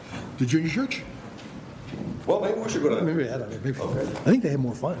the junior church? Well, maybe we should go to that. Maybe, I don't know. Maybe. Okay. I think they have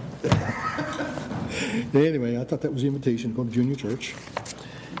more fun. Anyway, I thought that was the invitation to go to junior church.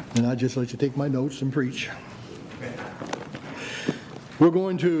 And I just let you take my notes and preach. We're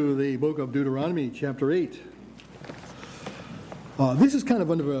going to the book of Deuteronomy, chapter 8. This is kind of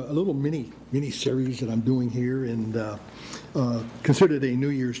under a little mini series that I'm doing here, and considered a New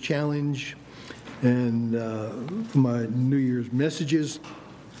Year's challenge and my New Year's messages.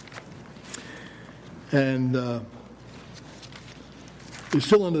 And it's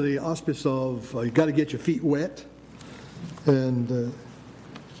still under the auspice of you got to get your feet wet. And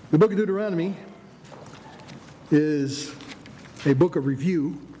the book of Deuteronomy is a book of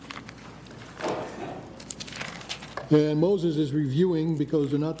review. And Moses is reviewing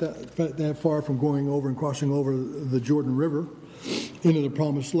because they're not that far from going over and crossing over the Jordan River into the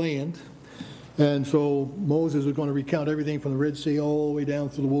Promised Land. And so Moses is going to recount everything from the Red Sea all the way down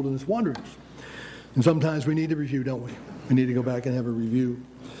through the wilderness wanderings. And sometimes we need to review, don't we? We need to go back and have a review.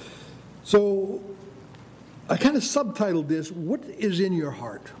 So I kind of subtitled this, What is in Your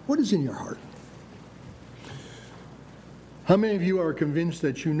Heart? What is in your heart? How many of you are convinced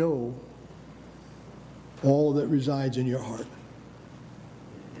that you know all that resides in your heart?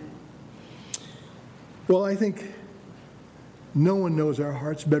 Well, I think no one knows our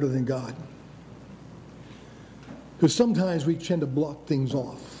hearts better than God. Because sometimes we tend to block things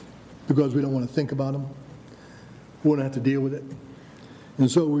off because we don't want to think about them. We don't have to deal with it. And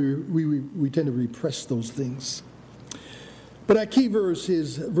so we tend to repress those things. But our key verse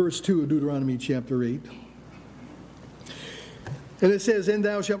is verse 2 of Deuteronomy chapter 8. And it says, And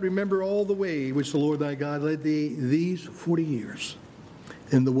thou shalt remember all the way which the Lord thy God led thee these 40 years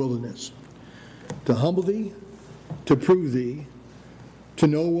in the wilderness, to humble thee, to prove thee, to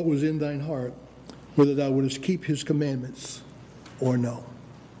know what was in thine heart, whether thou wouldest keep his commandments or no.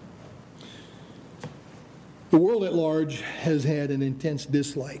 The world at large has had an intense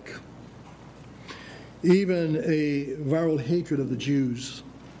dislike, even a viral hatred of the Jews.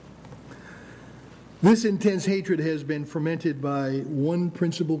 This intense hatred has been fermented by one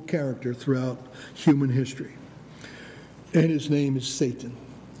principal character throughout human history, and his name is Satan.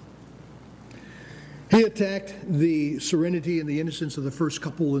 He attacked the serenity and the innocence of the first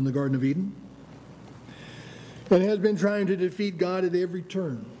couple in the Garden of Eden, and has been trying to defeat God at every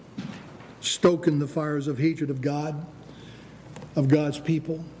turn, stoking the fires of hatred of God, of God's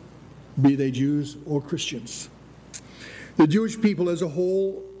people, be they Jews or Christians. The Jewish people as a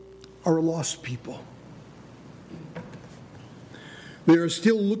whole are a lost people. They are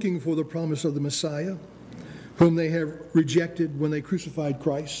still looking for the promise of the Messiah, whom they have rejected when they crucified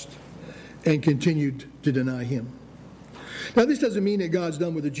Christ and continued to deny him. Now, this doesn't mean that God's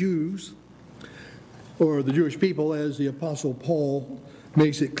done with the Jews or the Jewish people, as the Apostle Paul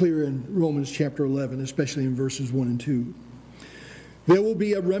makes it clear in Romans chapter 11, especially in verses 1 and 2. There will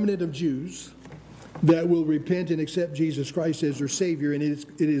be a remnant of Jews that will repent and accept Jesus Christ as their Savior, and it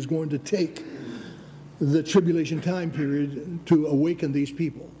is going to take the tribulation time period to awaken these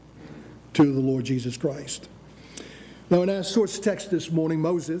people to the Lord Jesus Christ. Now, in our source text this morning,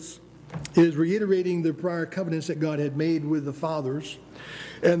 Moses is reiterating the prior covenants that God had made with the fathers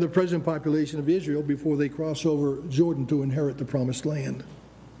and the present population of Israel before they cross over Jordan to inherit the promised land.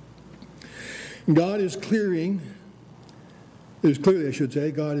 God is clearly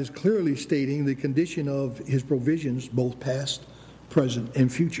stating the condition of his provisions, both past, present,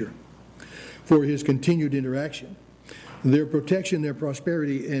 and future, for his continued interaction, their protection, their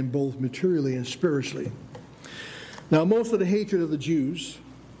prosperity, and both materially and spiritually. Now, most of the hatred of the Jews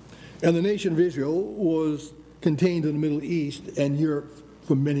and the nation of Israel was contained in the Middle East and Europe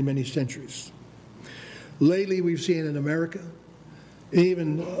for many, many centuries. Lately, we've seen in America,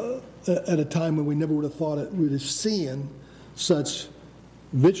 even at a time when we never would have thought it, we'd have seen such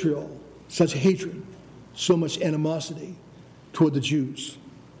vitriol, such hatred, so much animosity toward the Jews.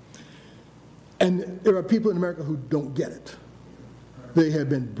 And there are people in America who don't get it. They have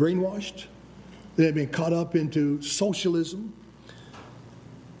been brainwashed. They have been caught up into socialism.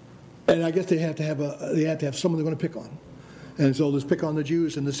 And I guess they have to have someone they're going to pick on. And so let's pick on the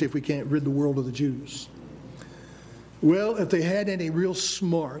Jews and let's see if we can't rid the world of the Jews. Well, if they had any real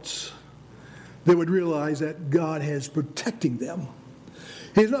smarts, they would realize that God is protecting them.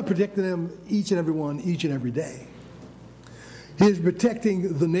 He's not protecting them each and every one, each and every day. He is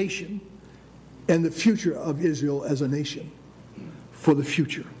protecting the nation and the future of Israel as a nation for the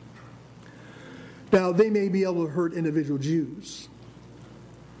future. Now, they may be able to hurt individual Jews,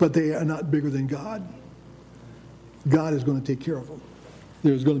 but they are not bigger than God. God is going to take care of them.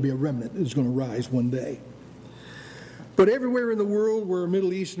 There's going to be a remnant that's going to rise one day. But everywhere in the world where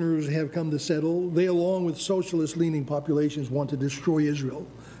Middle Easterners have come to settle, they, along with socialist-leaning populations, want to destroy Israel,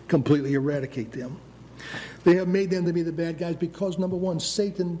 completely eradicate them. They have made them to be the bad guys because, number one,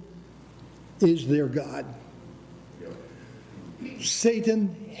 Satan is their God.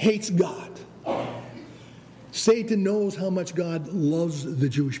 Satan hates God. Satan knows how much God loves the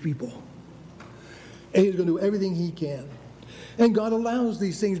Jewish people. And he's going to do everything he can. And God allows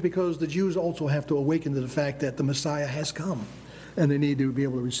these things because the Jews also have to awaken to the fact that the Messiah has come. And they need to be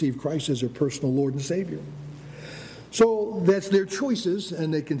able to receive Christ as their personal Lord and Savior. So that's their choices,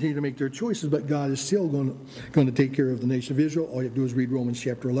 and they continue to make their choices, but God is still going to take care of the nation of Israel. All you have to do is read Romans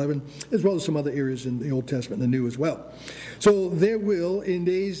chapter 11, as well as some other areas in the Old Testament and the New as well. So there will, in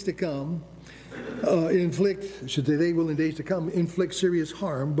days to come, inflict serious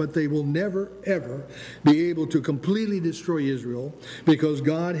harm, but they will never, ever be able to completely destroy Israel because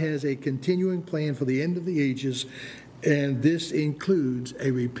God has a continuing plan for the end of the ages, and this includes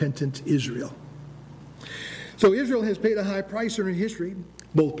a repentant Israel. So Israel has paid a high price in her history,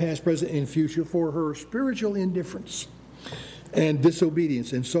 both past, present, and future, for her spiritual indifference and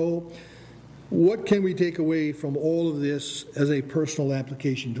disobedience. And so, what can we take away from all of this as a personal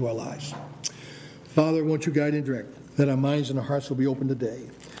application to our lives? Father, won't you guide and direct that our minds and our hearts will be open today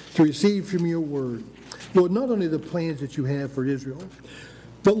to receive from your word, Lord, not only the plans that you have for Israel,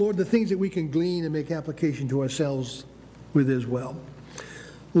 but, Lord, the things that we can glean and make application to ourselves with as well.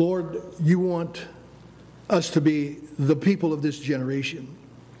 Lord, you want us to be the people of this generation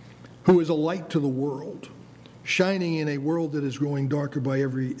who is a light to the world, shining in a world that is growing darker by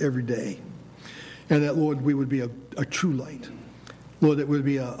every day. And that, Lord, we would be a true light. Lord, that would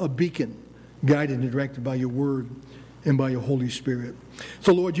be a beacon guided and directed by your word and by your Holy Spirit.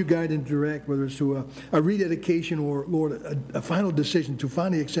 So, Lord, you guide and direct, whether it's to a rededication or, Lord, a final decision to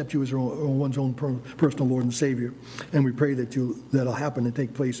finally accept you as one's own personal Lord and Savior. And we pray that that'll happen and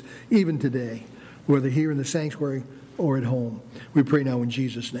take place even today, whether here in the sanctuary or at home. We pray now in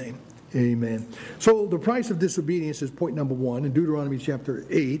Jesus' name. Amen. So the price of disobedience is point number 1 in Deuteronomy chapter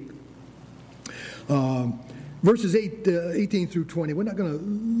 8, verses 18 through 20. We're not going to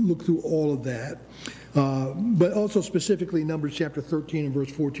look through all of that, but also specifically Numbers chapter 13 and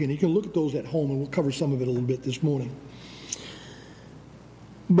verse 14. You can look at those at home, and we'll cover some of it a little bit this morning.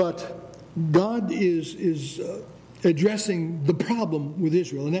 But God is addressing the problem with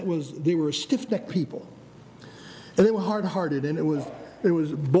Israel, and that was they were a stiff-necked people, and they were hard-hearted, and it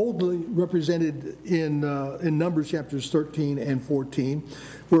was boldly represented in Numbers chapters 13 and 14,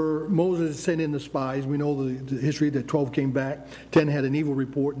 where Moses sent in the spies. We know the history that 12 came back, 10 had an evil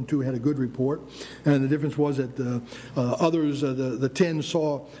report, and 2 had a good report, and the difference was that the 10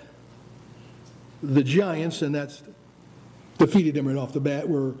 saw the giants, and that's defeated them right off the bat,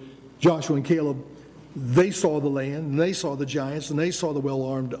 where Joshua and Caleb, they saw the land, and they saw the giants, and they saw the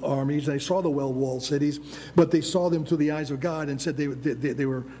well-armed armies, and they saw the well-walled cities, but they saw them through the eyes of God and said they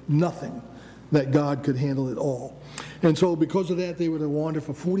were nothing, that God could handle it all. And so because of that, they were to wander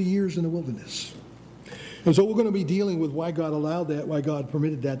for 40 years in the wilderness. And so we're going to be dealing with why God allowed that, why God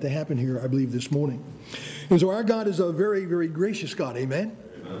permitted that to happen here, I believe, this morning. And so our God is a very, very gracious God, amen?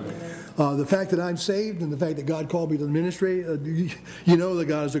 The fact that I'm saved and the fact that God called me to the ministry, you know that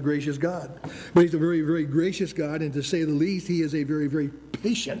God is a gracious God. But he's a very, very gracious God, and to say the least, he is a very, very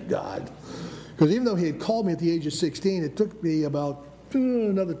patient God. Because even though he had called me at the age of 16, it took me about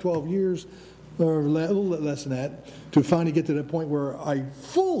another 12 years, or a little less than that, to finally get to the point where I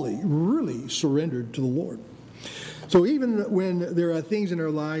fully, really surrendered to the Lord. So even when there are things in our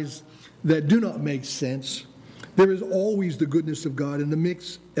lives that do not make sense, there is always the goodness of God in the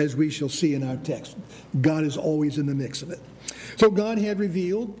mix, as we shall see in our text. God is always in the mix of it. So God had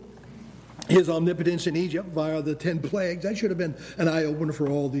revealed his omnipotence in Egypt via the 10 plagues. That should have been an eye-opener for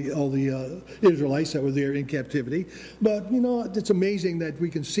all the Israelites that were there in captivity. But, you know, it's amazing that we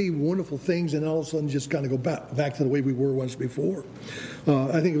can see wonderful things and all of a sudden just kind of go back to the way we were once before.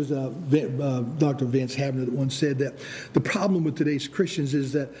 I think it was Dr. Vance Havner that once said that the problem with today's Christians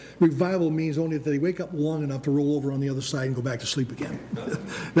is that revival means only that they wake up long enough to roll over on the other side and go back to sleep again.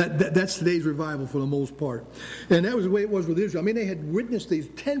 That's today's revival for the most part. And that was the way it was with Israel. I mean, they had witnessed these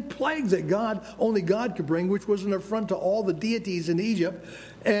 10 plagues that only God could bring, which was an affront to all the deities in Egypt,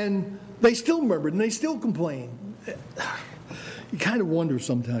 and they still murmured and they still complained. You kind of wonder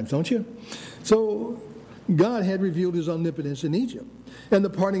sometimes, don't you? So God had revealed his omnipotence in Egypt. And the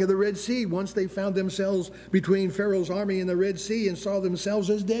parting of the Red Sea, once they found themselves between Pharaoh's army and the Red Sea and saw themselves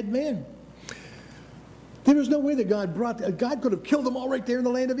as dead men. There was no way that God could have killed them all right there in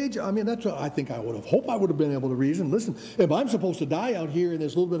the land of Egypt. I mean, that's what I think I would have hoped I would have been able to reason. Listen, if I'm supposed to die out here in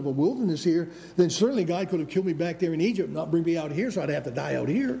this little bit of a wilderness here, then certainly God could have killed me back there in Egypt, not bring me out here, so I'd have to die out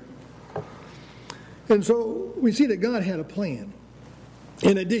here. And so we see that God had a plan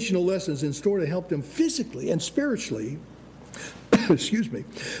and additional lessons in store to help them physically and spiritually,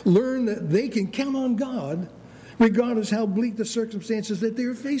 learn that they can count on God regardless how bleak the circumstances that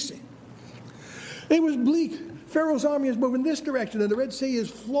they're facing. It was bleak. Pharaoh's army is moving this direction, and the Red Sea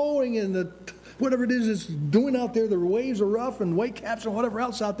is flowing, and whatever it is doing out there, the waves are rough, and white caps and whatever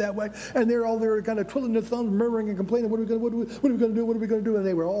else out that way, and they're all there kind of twiddling their thumbs, murmuring and complaining, what are we going to do? And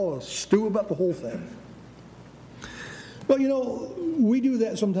they were all a stew about the whole thing. Well, we do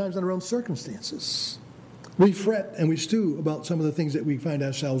that sometimes in our own circumstances. We fret and we stew about some of the things that we find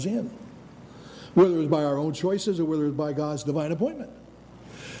ourselves in, whether it's by our own choices or whether it's by God's divine appointment.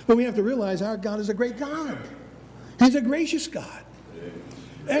 But we have to realize our God is a great God. He's a gracious God.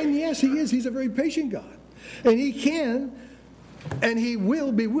 And yes, He is. He's a very patient God. And He can and He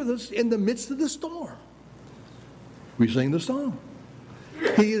will be with us in the midst of the storm. We sing the song.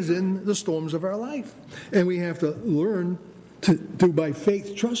 He is in the storms of our life. And we have to learn to by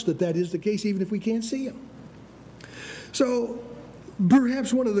faith, trust that is the case even if we can't see Him. So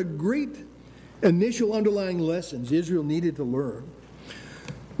perhaps one of the great initial underlying lessons Israel needed to learn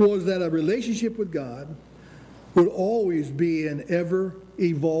was that a relationship with God would always be an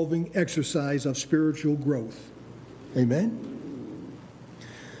ever-evolving exercise of spiritual growth. Amen?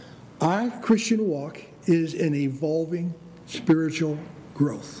 Our Christian walk is an evolving spiritual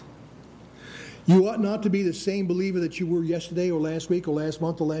growth. You ought not to be the same believer that you were yesterday or last week or last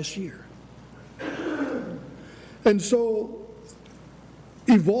month or last year. And so,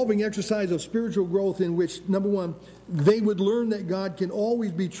 evolving exercise of spiritual growth in which, number one, they would learn that God can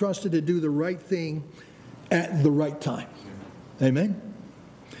always be trusted to do the right thing at the right time. Amen?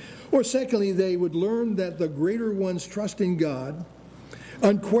 Or secondly, they would learn that the greater one's trust in God,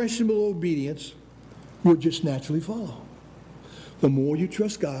 unquestionable obedience, would just naturally follow. The more you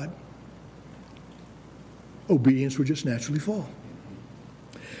trust God, obedience would just naturally fall.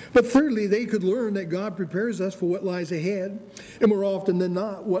 But thirdly, they could learn that God prepares us for what lies ahead. And more often than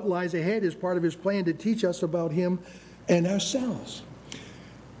not, what lies ahead is part of His plan to teach us about Him and ourselves.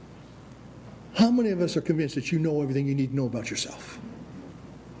 How many of us are convinced that you know everything you need to know about yourself?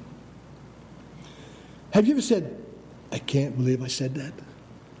 Have you ever said, I can't believe I said that?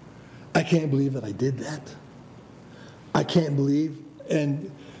 I can't believe that I did that? I can't believe, and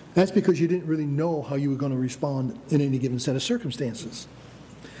that's because you didn't really know how you were going to respond in any given set of circumstances.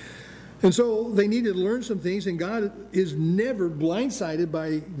 And so they needed to learn some things, and God is never blindsided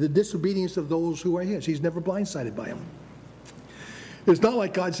by the disobedience of those who are His. He's never blindsided by them. It's not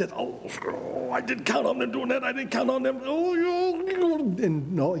like God said, I didn't count on them doing that, I didn't count on them.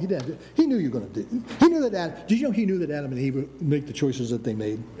 And no, He didn't. He knew you were going to do it. He knew that Adam, did you know He knew that Adam and Eve would make the choices that they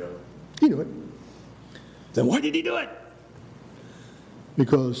made? Yeah. He knew it. Then why did He do it?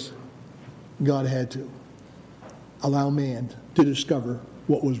 Because God had to allow man to discover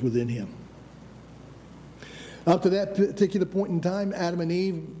what was within him. Up to that particular point in time, Adam and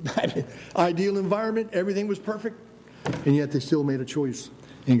Eve, ideal environment, everything was perfect, and yet they still made a choice.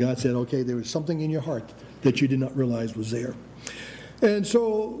 And God said, okay, there was something in your heart that you did not realize was there. And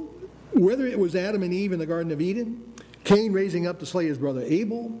so, whether it was Adam and Eve in the Garden of Eden, Cain raising up to slay his brother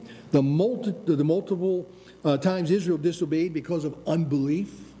Abel, the multiple times Israel disobeyed because of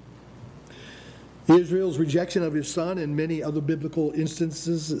unbelief, Israel's rejection of his son, and many other biblical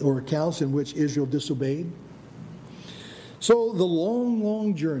instances or accounts in which Israel disobeyed. So the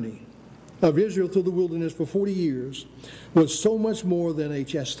long journey of Israel through the wilderness for 40 years was so much more than a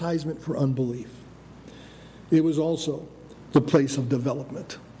chastisement for unbelief. It was also the place of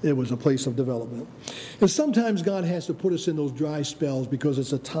development. It was a place of development. And sometimes God has to put us in those dry spells because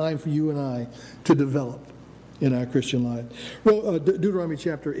it's a time for you and I to develop in our Christian life. Well, Deuteronomy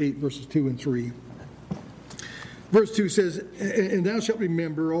chapter 8, verses 2 and 3. Verse 2 says, and thou shalt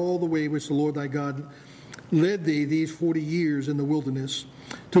remember all the way which the Lord thy God led thee these 40 years in the wilderness,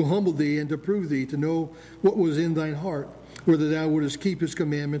 to humble thee and to prove thee, to know what was in thine heart, whether thou wouldest keep his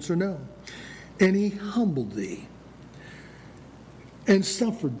commandments or no. And he humbled thee, and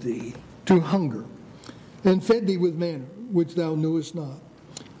suffered thee to hunger, and fed thee with manna, which thou knewest not.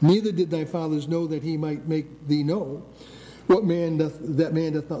 Neither did thy fathers know, that he might make thee know what man doth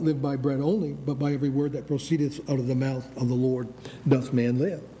not live by bread only, but by every word that proceedeth out of the mouth of the Lord doth man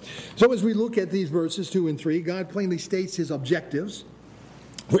live. So as we look at these verses 2 and 3, God plainly states his objectives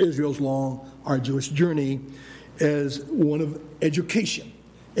for Israel's long, arduous journey as one of education.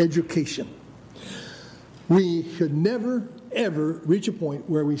 Education. We should never, ever reach a point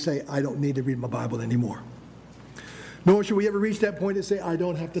where we say, I don't need to read my Bible anymore. Nor should we ever reach that point and say, I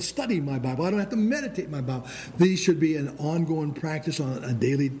don't have to study my Bible. I don't have to meditate my Bible. These should be an ongoing practice on a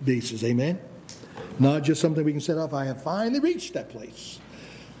daily basis. Amen? Not just something we can set off. I have finally reached that place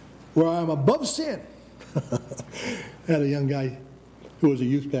where I'm above sin. I had a young guy who was a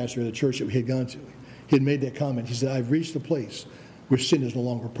youth pastor at a church that we had gone to. He had made that comment. He said, I've reached the place where sin is no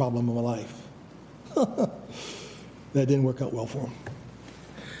longer a problem in my life. That didn't work out well for him.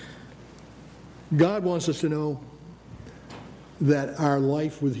 God wants us to know that our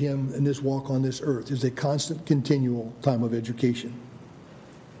life with Him in this walk on this earth is a constant, continual time of education.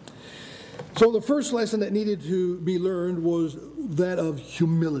 So the first lesson that needed to be learned was that of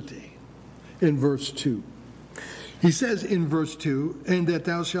humility in verse 2. He says in verse 2, and that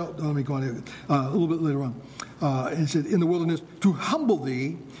thou shalt, let me go on a little bit later on, it said, in the wilderness, to humble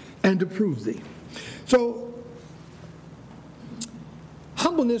thee and to prove thee. So,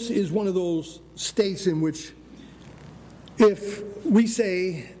 humbleness is one of those states in which if we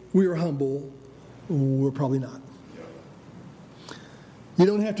say we are humble, we're probably not. You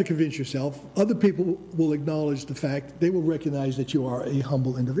don't have to convince yourself. Other people will acknowledge the fact. They will recognize that you are a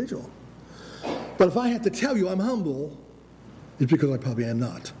humble individual. But if I have to tell you I'm humble, it's because I probably am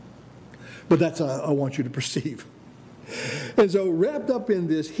not. But that's how I want you to perceive. And so wrapped up in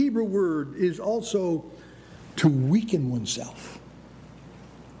this Hebrew word is also to weaken oneself.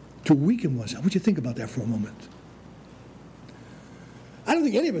 To weaken oneself. Would you think about that for a moment? I don't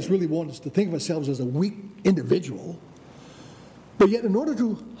think any of us really want us to think of ourselves as a weak individual. But yet, in order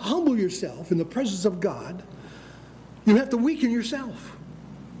to humble yourself in the presence of God, you have to weaken yourself.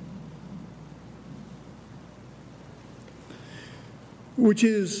 Which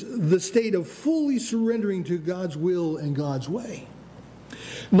is the state of fully surrendering to God's will and God's way.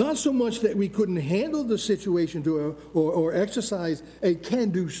 Not so much that we couldn't handle the situation or exercise a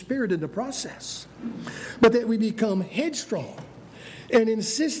can-do spirit in the process, but that we become headstrong and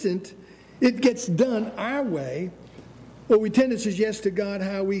insistent it gets done our way, or we tend to suggest to God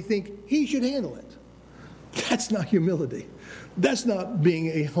how we think He should handle it. That's not humility. That's not being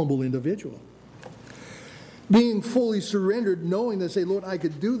a humble individual. Being fully surrendered, knowing that say, Lord, I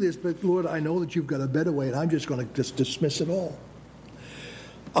could do this, but Lord, I know that you've got a better way, and I'm just going to just dismiss it all.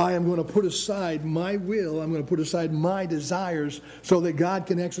 I am going to put aside my will, I'm going to put aside my desires so that God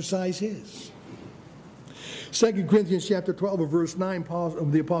can exercise His. 2 Corinthians chapter 12, verse 9,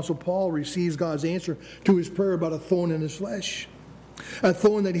 the Apostle Paul receives God's answer to his prayer about a thorn in his flesh. A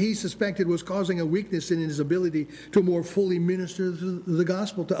thorn that he suspected was causing a weakness in his ability to more fully minister the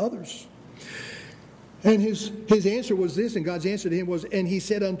gospel to others. And his answer was this, and God's answer to him was, and he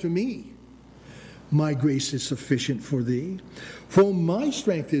said unto me, my grace is sufficient for thee, for my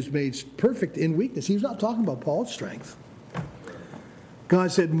strength is made perfect in weakness. He's not talking about Paul's strength. God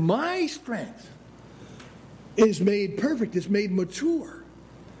said, my strength is made perfect, is made mature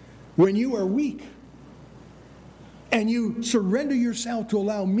when you are weak and you surrender yourself to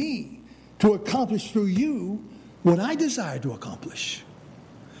allow me to accomplish through you what I desire to accomplish.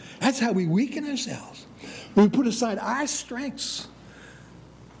 That's how we weaken ourselves. We put aside our strengths.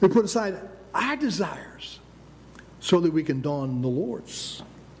 We put aside our desires so that we can don the Lord's.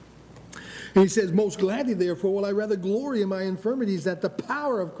 And he says, most gladly, therefore, will I rather glory in my infirmities, that the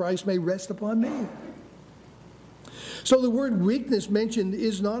power of Christ may rest upon me. So the word weakness mentioned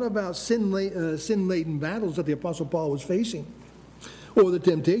is not about sin-laden battles that the Apostle Paul was facing, or the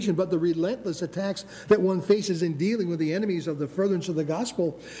temptation, but the relentless attacks that one faces in dealing with the enemies of the furtherance of the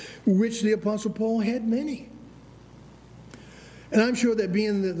gospel, which the Apostle Paul had many. And I'm sure that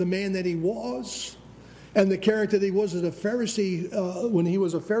being the man that he was, and the character that he was as a Pharisee, when he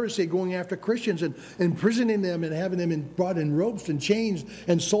was a Pharisee going after Christians and imprisoning them and having them brought in ropes and chains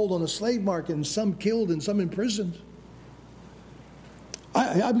and sold on a slave market, and some killed and some imprisoned,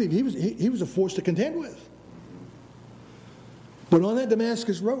 I believe he was a force to contend with. But on that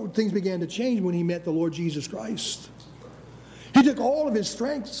Damascus road, things began to change when he met the Lord Jesus Christ. He took all of his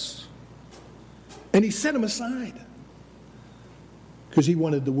strengths and he set them aside because he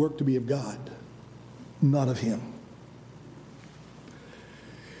wanted the work to be of God, not of him.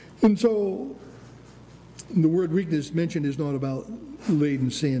 And so the word weakness mentioned is not about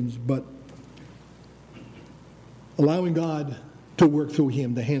laden sins, but allowing God to work through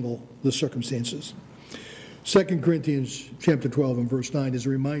him to handle the circumstances. 2 Corinthians chapter 12 and verse 9 is a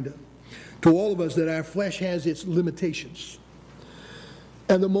reminder to all of us that our flesh has its limitations.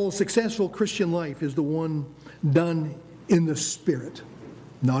 And the most successful Christian life is the one done in the Spirit.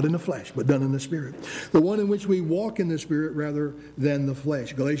 not in the flesh, but done in the Spirit. The one in which we walk in the Spirit rather than the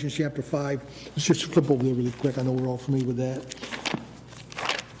flesh. Galatians chapter 5. Let's just flip over there really quick. I know we're all familiar with that.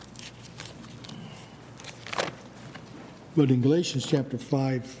 But in Galatians chapter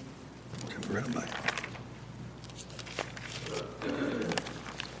 5,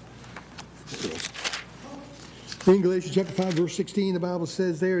 in Galatians chapter 5, verse 16, the Bible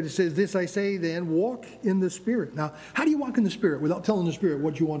says there, it says, "This I say then, walk in the Spirit." Now, how do you walk in the Spirit without telling the Spirit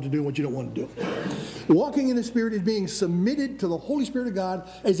what you want to do and what you don't want to do? Walking in the Spirit is being submitted to the Holy Spirit of God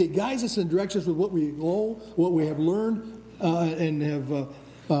as He guides us and directs us with what we know, what we have learned, and have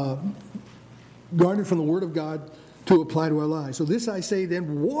garnered from the Word of God to apply to our lives. So this I say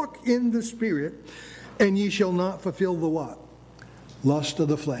then, walk in the Spirit, and ye shall not fulfill the what? Lust of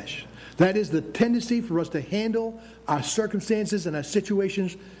the flesh. That is the tendency for us to handle our circumstances and our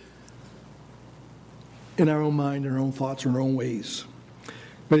situations in our own mind, in our own thoughts, in our own ways.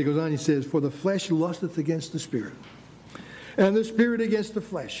 But he goes on, he says, "For the flesh lusteth against the Spirit, and the Spirit against the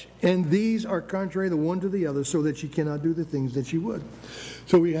flesh. And these are contrary the one to the other, so that ye cannot do the things that ye would."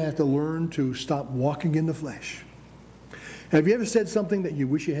 So we have to learn to stop walking in the flesh. Have you ever said something that you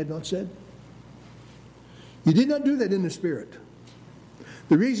wish you had not said? You did not do that in the Spirit.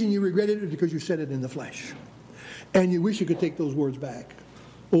 The reason you regret it is because you said it in the flesh. And you wish you could take those words back.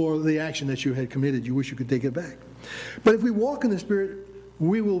 Or the action that you had committed, you wish you could take it back. But if we walk in the Spirit,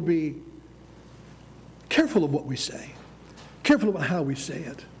 we will be careful of what we say. Careful about how we say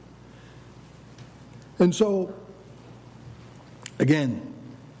it. And so, again,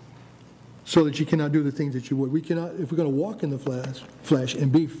 so that you cannot do the things that you would. We cannot, if we're going to walk in the flesh and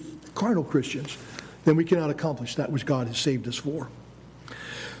be carnal Christians, then we cannot accomplish that which God has saved us for.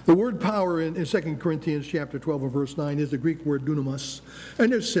 The word power in 2 Corinthians chapter 12 and verse 9 is the Greek word dunamis.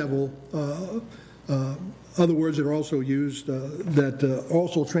 And there's several other words that are also used that are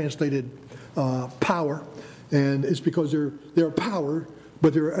also translated power. And it's because they're power,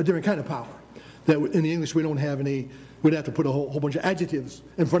 but they're a different kind of power. That in the English we don't have any, we'd have to put a whole bunch of adjectives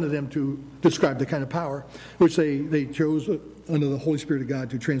in front of them to describe the kind of power, which they chose under the Holy Spirit of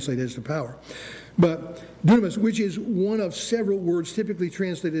God to translate as the power. But dunamis, which is one of several words typically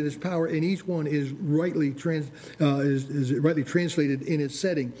translated as power, and each one is rightly translated in its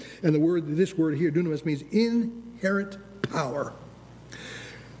setting. And this word here, dunamis, means inherent power.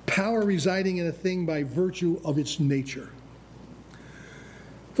 Power residing in a thing by virtue of its nature.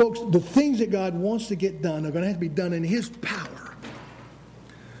 Folks, the things that God wants to get done are going to have to be done in His power.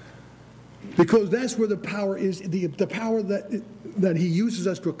 Because that's where the power is. The power that He uses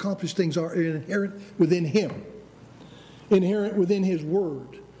us to accomplish things are inherent within Him. Inherent within His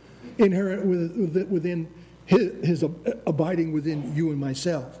Word. Inherent within His abiding within you and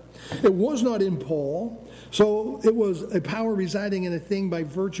myself. It was not in Paul, so it was a power residing in a thing by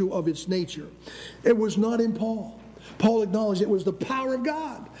virtue of its nature. It was not in Paul. Paul acknowledged it was the power of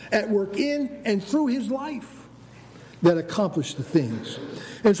God at work in and through his life that accomplished the things.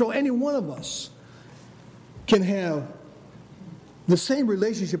 And so any one of us can have the same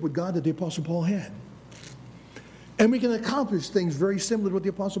relationship with God that the Apostle Paul had. And we can accomplish things very similar to what the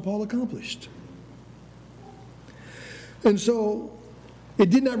Apostle Paul accomplished. And so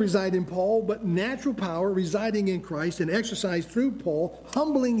it did not reside in Paul, but natural power residing in Christ and exercised through Paul,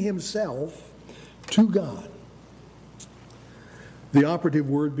 humbling himself to God. The operative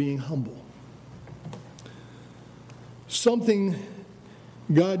word being humble. Something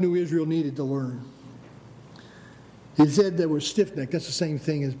God knew Israel needed to learn. He said they were stiff-necked. That's the same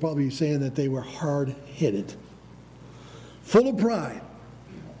thing as probably saying that they were hard-headed. Full of pride.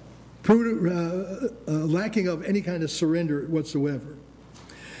 Lacking of any kind of surrender whatsoever.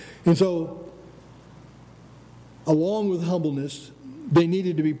 And so, along with humbleness, they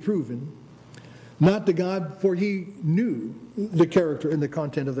needed to be proven. Not to God, for He knew the character and the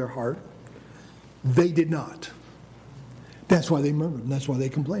content of their heart. They did not. That's why they murmured, and that's why they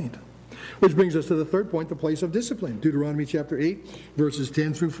complained. Which brings us to the third point, the place of discipline. Deuteronomy chapter 8, verses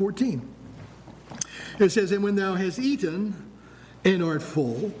 10 through 14. It says, "And when thou hast eaten and art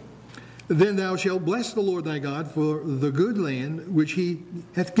full, then thou shalt bless the Lord thy God for the good land which He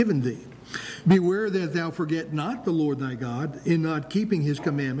hath given thee. Beware that thou forget not the Lord thy God in not keeping His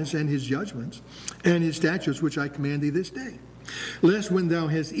commandments and His judgments and His statutes which I command thee this day. Lest when thou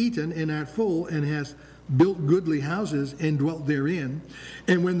hast eaten and art full and hast built goodly houses and dwelt therein,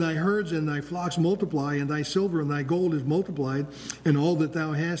 and when thy herds and thy flocks multiply, and thy silver and thy gold is multiplied, and all that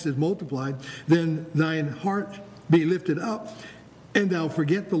thou hast is multiplied, then thine heart be lifted up, and thou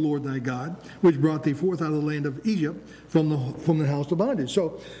forget the Lord thy God, which brought thee forth out of the land of Egypt from the house of bondage."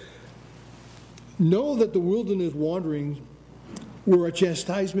 So, know that the wilderness wandering were a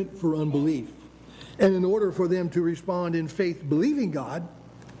chastisement for unbelief. And in order for them to respond in faith, believing God,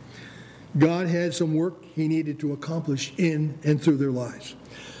 God had some work he needed to accomplish in and through their lives.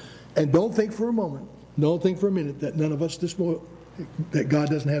 And don't think for a minute that none of us that God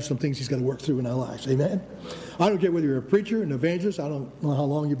doesn't have some things he's got to work through in our lives. Amen? I don't care whether you're a preacher, an evangelist, I don't know how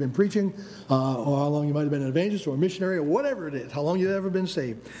long you've been preaching, or how long you might have been an evangelist or a missionary, or whatever it is, how long you've ever been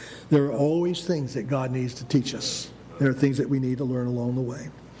saved. There are always things that God needs to teach us. There are things that we need to learn along the way.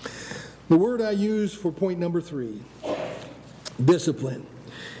 The word I use for point number 3, discipline,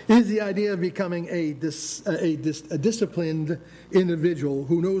 is the idea of becoming a disciplined individual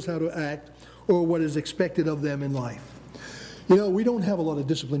who knows how to act or what is expected of them in life. You know, we don't have a lot of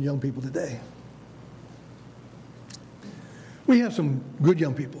disciplined young people today. We have some good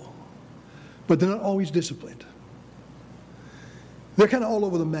young people, but they're not always disciplined. They're kind of all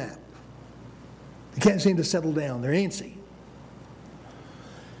over the map. They can't seem to settle down. They're antsy.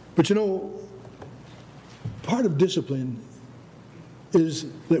 But you know, part of discipline is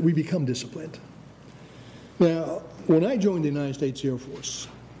that we become disciplined. Now, when I joined the United States Air Force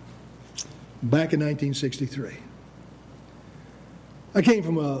back in 1963, I came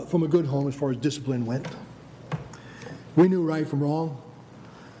from a good home as far as discipline went. We knew right from wrong.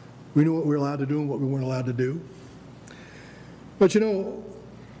 We knew what we were allowed to do and what we weren't allowed to do. But you know,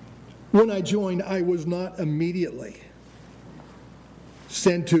 when I joined, I was not immediately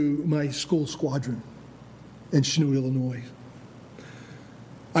sent to my school squadron in Chanute, Illinois.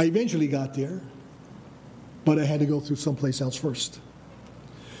 I eventually got there, but I had to go through someplace else first.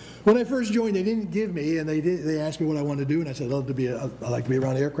 When I first joined, they didn't give me, and they asked me what I wanted to do, and I said, I'd like to be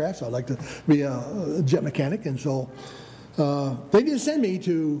around aircraft, so I'd like to be a jet mechanic, and so they didn't send me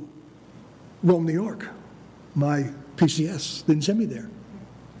to Rome, New York. My PCS didn't send me there.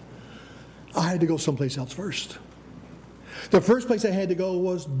 I had to go someplace else first. The first place I had to go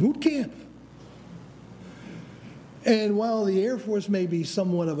was boot camp. And while the Air Force may be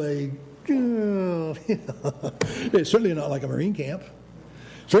somewhat of a, it's certainly not like a Marine camp.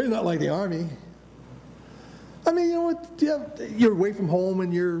 Certainly not like the Army. I mean, you know what? You're away from home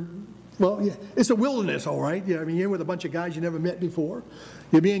and it's a wilderness, all right. Yeah, I mean, you're with a bunch of guys you never met before.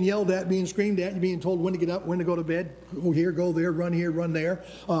 You're being yelled at, being screamed at. You're being told when to get up, when to go to bed. Go here, go there, run here, run there,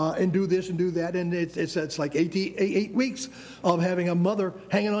 and do this and do that. And it's like 8 weeks of having a mother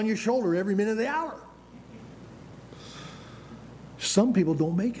hanging on your shoulder every minute of the hour. Some people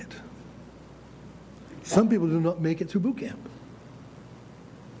don't make it. Some people do not make it through boot camp.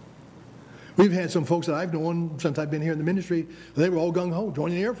 We've had some folks that I've known since I've been here in the ministry, they were all gung-ho,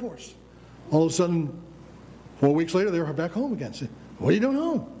 joining the Air Force. All of a sudden, 4 weeks later, they were back home again. Say, what are you doing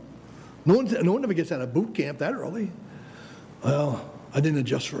home? No one ever gets out of boot camp that early. Well, I didn't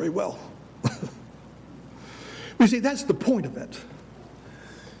adjust very well. You see, that's the point of it.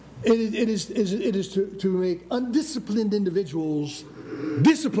 It is to make undisciplined individuals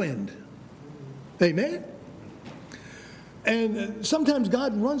disciplined. Amen? And sometimes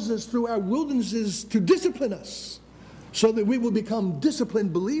God runs us through our wildernesses to discipline us so that we will become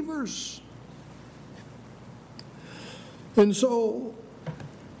disciplined believers. And so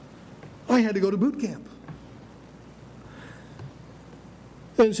I had to go to boot camp.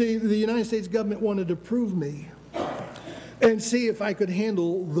 And see, the United States government wanted to prove me and see if I could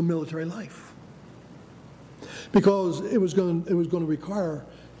handle the military life. Because it was going to require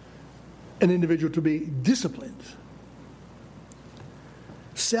an individual to be disciplined.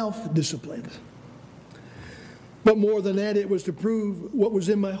 Self-disciplined. But more than that, it was to prove what was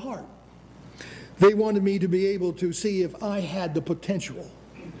in my heart. They wanted me to be able to see if I had the potential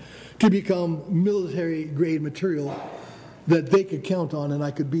to become military-grade material that they could count on and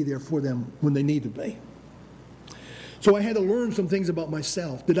I could be there for them when they needed me. So I had to learn some things about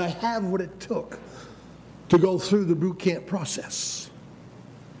myself. Did I have what it took to go through the boot camp process?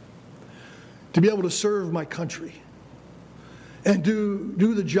 To be able to serve my country and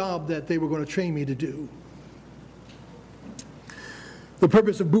do the job that they were going to train me to do. The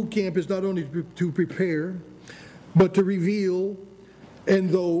purpose of boot camp is not only to prepare, but to reveal, and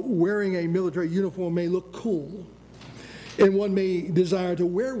though wearing a military uniform may look cool, and one may desire to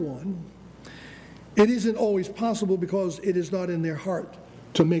wear one, it isn't always possible because it is not in their heart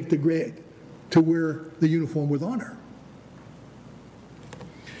to make the grade, to wear the uniform with honor.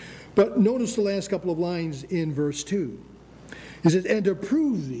 But notice the last couple of lines in verse 2. It says, and to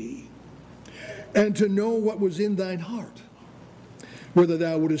prove thee, and to know what was in thine heart, whether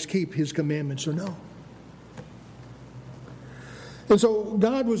thou wouldest keep his commandments or no. And so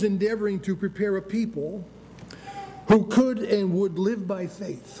God was endeavoring to prepare a people who could and would live by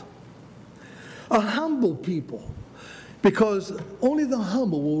faith. A humble people Because only the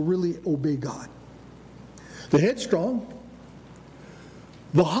humble will really obey God. The headstrong,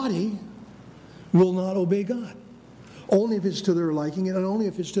 the haughty, will not obey God. Only if it's to their liking and only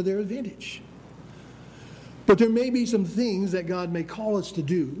if it's to their advantage. But there may be some things that God may call us to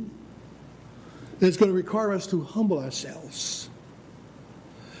do that's going to require us to humble ourselves.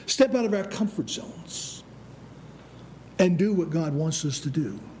 Step out of our comfort zones and do what God wants us to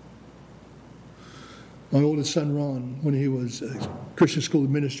do. My oldest son, Ron, when he was a Christian school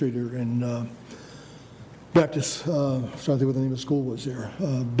administrator in Baptist, trying to think what the name of the school was there,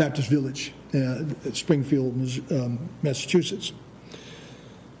 Baptist Village at Springfield, Massachusetts.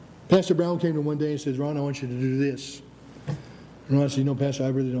 Pastor Brown came to him one day and said, Ron, I want you to do this. And Ron said, Pastor, I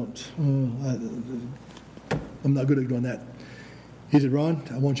really don't. I'm not good at doing that. He said, Ron,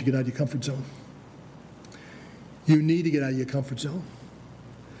 I want you to get out of your comfort zone. You need to get out of your comfort zone.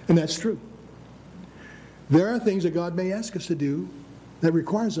 And that's true. There are things that God may ask us to do that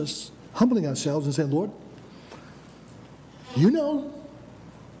requires us humbling ourselves and saying, Lord,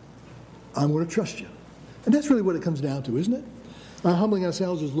 I'm going to trust you. And that's really what it comes down to, isn't it? Our humbling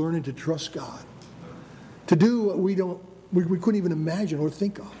ourselves is learning to trust God, to do what we couldn't even imagine or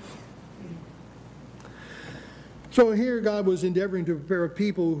think of. So here God was endeavoring to prepare a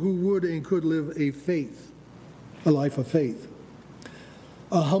people who would and could live a life of faith.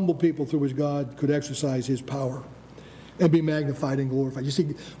 A humble people through which God could exercise his power and be magnified and glorified. You see,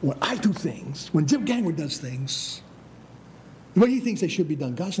 when I do things, when Jim Gangward does things, the way he thinks they should be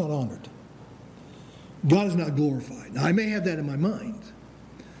done, God's not honored. God is not glorified. Now, I may have that in my mind.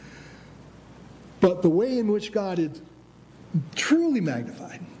 But the way in which God is truly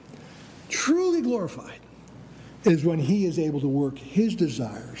magnified, truly glorified, is when he is able to work his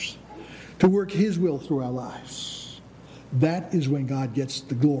desires, to work his will through our lives. That is when God gets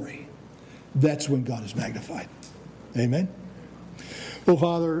the glory. That's when God is magnified. Amen? Well,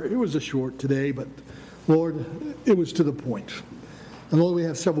 Father, it was a short today, but Lord, it was to the point. And Lord, we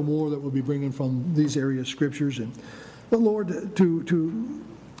have several more that we'll be bringing from these areas of scriptures. But Lord, to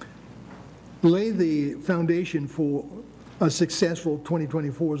lay the foundation for a successful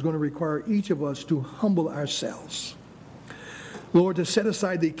 2024 is going to require each of us to humble ourselves. Lord, to set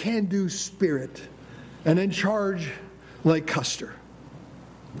aside the can-do spirit and then charge like Custer.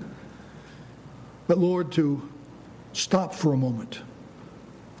 But Lord, to stop for a moment.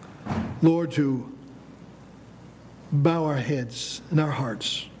 Lord, to bow our heads and our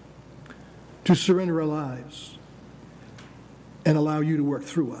hearts, to surrender our lives and allow you to work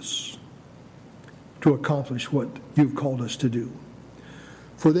through us to accomplish what you've called us to do.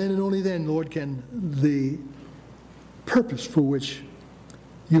 For then and only then, Lord, can the purpose for which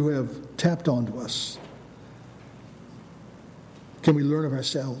you have tapped onto us, can we learn of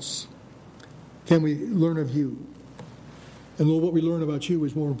ourselves? Can we learn of you? And Lord, what we learn about you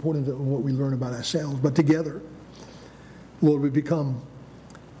is more important than what we learn about ourselves. But together, Lord, we become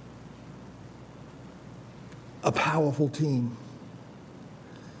a powerful team.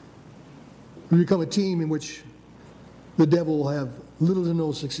 We become a team in which the devil will have little to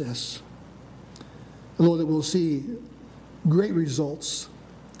no success. And Lord, that we'll see great results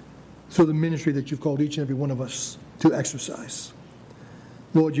through the ministry that you've called each and every one of us to exercise.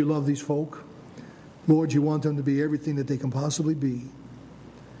 Lord, you love these folk. Lord, you want them to be everything that they can possibly be.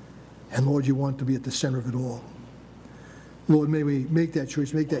 And Lord, you want to be at the center of it all. Lord, may we make that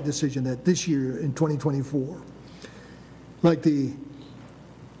choice, make that decision that this year in 2024, like the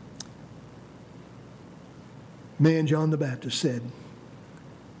man John the Baptist said,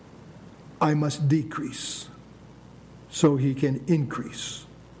 I must decrease so he can increase.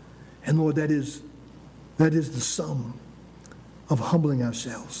 And Lord, that is the sum of humbling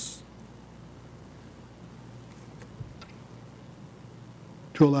ourselves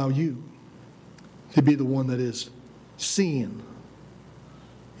to allow you to be the one that is seeing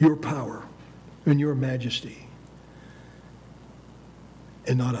your power and your majesty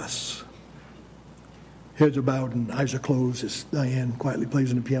and not us. Heads are bowed and eyes are closed as Diane quietly plays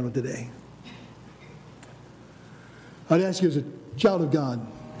on the piano today. I'd ask you as a child of God,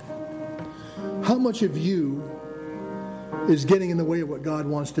 how much of you is getting in the way of what God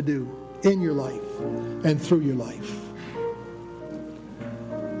wants to do in your life and through your life?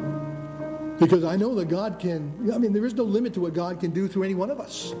 Because I know that God there is no limit to what God can do through any one of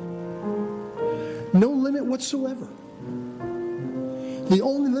us. No limit whatsoever. The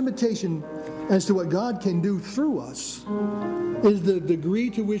only limitation as to what God can do through us is the degree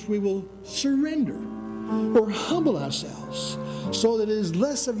to which we will surrender or humble ourselves, so that it is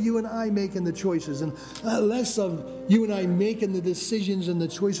less of you and I making the choices and less of you and I making the decisions and the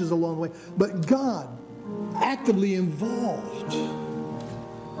choices along the way, but God actively involved,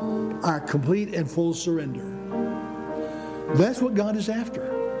 our complete and full surrender. That's what God is after.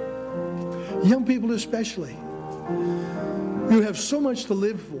 Young people especially. You have so much to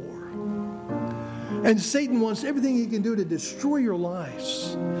live for. And Satan wants everything he can do to destroy your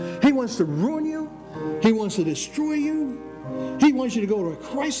lives. He wants to ruin you. He wants to destroy you. He wants you to go to a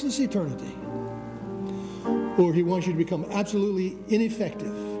Christless eternity. Or he wants you to become absolutely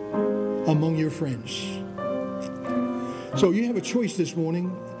ineffective among your friends. So you have a choice this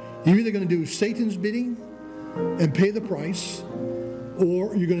morning. You're either going to do Satan's bidding and pay the price,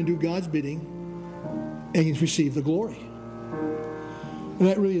 or you're going to do God's bidding and receive the glory. And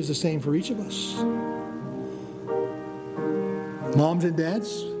that really is the same for each of us. Moms and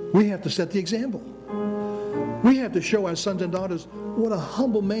dads, we have to set the example. We have to show our sons and daughters what a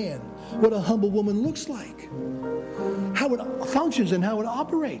humble man, what a humble woman looks like, how it functions and how it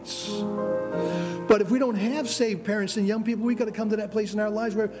operates. But if we don't have saved parents and young people, we've got to come to that place in our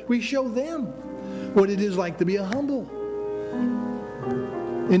lives where we show them what it is like to be a humble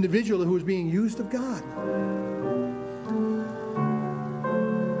individual who is being used of God.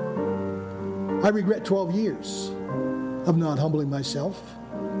 I regret 12 years of not humbling myself.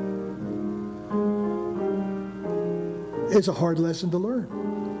 It's a hard lesson to learn.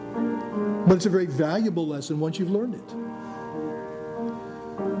 But it's a very valuable lesson once you've learned it.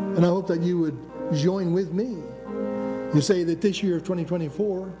 And I hope that you would join with me. You say that this year of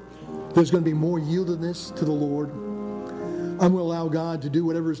 2024, there's going to be more yieldedness to the Lord. I'm going to allow God to do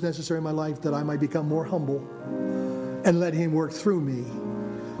whatever is necessary in my life that I might become more humble and let Him work through me.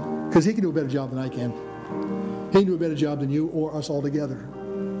 Because He can do a better job than I can. He can do a better job than you or us all together.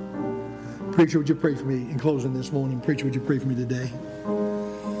 Preacher, would you pray for me in closing this morning? Preacher, would you pray for me today?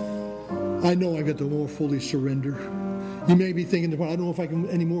 I know I've got to more fully surrender. You may be thinking, well, I don't know if I can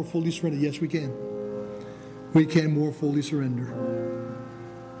any more fully surrender. Yes, we can. We can more fully surrender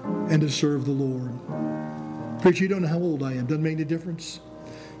and to serve the Lord. Preacher, you don't know how old I am. Doesn't make any difference.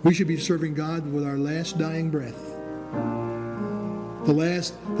 We should be serving God with our last dying breath. The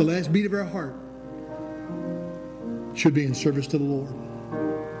last beat of our heart should be in service to the Lord.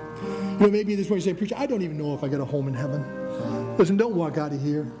 You know, maybe this morning you say, preacher, I don't even know if I get a home in heaven. Listen, don't walk out of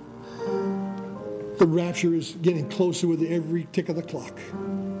here. The rapture is getting closer with every tick of the clock.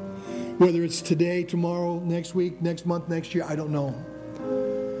 Whether it's today, tomorrow, next week, next month, next year, I don't know.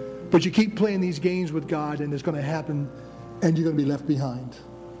 But you keep playing these games with God and it's going to happen and you're going to be left behind.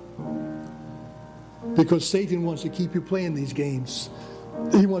 Because Satan wants to keep you playing these games.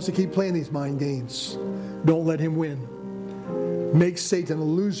 He wants to keep playing these mind games. Don't let him win. Make Satan a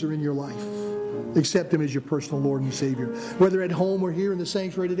loser in your life. Accept him as your personal Lord and Savior. Whether at home or here in the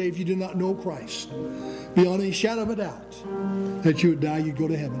sanctuary today, if you do not know Christ, beyond any shadow of a doubt that you would die, you'd go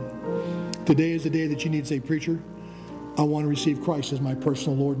to heaven. Today is the day that you need to say, preacher, I want to receive Christ as my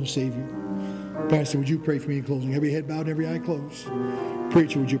personal Lord and Savior. Pastor, would you pray for me in closing? Every head bowed, every eye closed.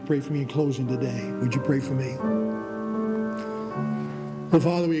 Preacher, would you pray for me in closing today? Would you pray for me? Well,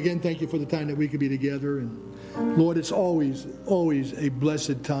 Father, we again thank you for the time that we could be together. And Lord, it's always a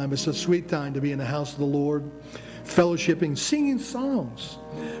blessed time. It's a sweet time to be in the house of the Lord, fellowshipping, singing songs,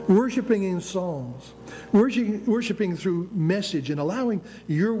 worshiping in songs, worshiping through message, and allowing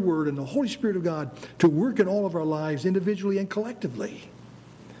your word and the Holy Spirit of God to work in all of our lives, individually and collectively.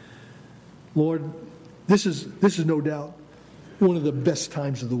 Lord, this is no doubt one of the best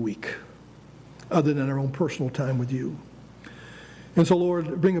times of the week, other than our own personal time with you. And so,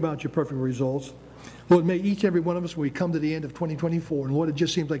 Lord, bring about your perfect results. Lord, may each and every one of us, when we come to the end of 2024, and Lord, it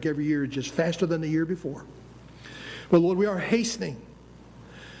just seems like every year is just faster than the year before. But Lord, we are hastening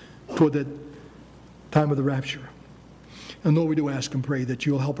toward that time of the rapture. And Lord, we do ask and pray that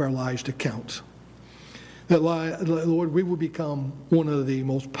you'll help our lives to count. That, Lord, we will become one of the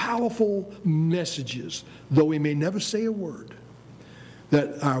most powerful messages, though we may never say a word,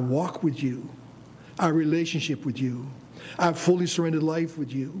 that our walk with you, our relationship with you, our fully surrendered life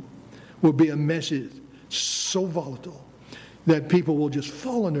with you will be a message so volatile that people will just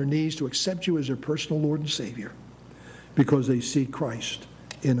fall on their knees to accept you as their personal Lord and Savior because they see Christ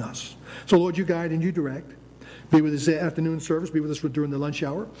in us. So, Lord, you guide and you direct. Be with us afternoon service. Be with us during the lunch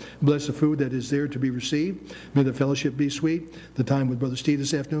hour. Bless the food that is there to be received. May the fellowship be sweet. The time with Brother Steve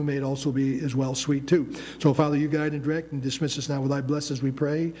this afternoon may it also be as well sweet too. So, Father, you guide and direct and dismiss us now with thy blessings, we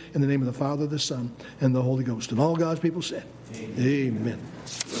pray, in the name of the Father, the Son, and the Holy Ghost. And all God's people said, Amen.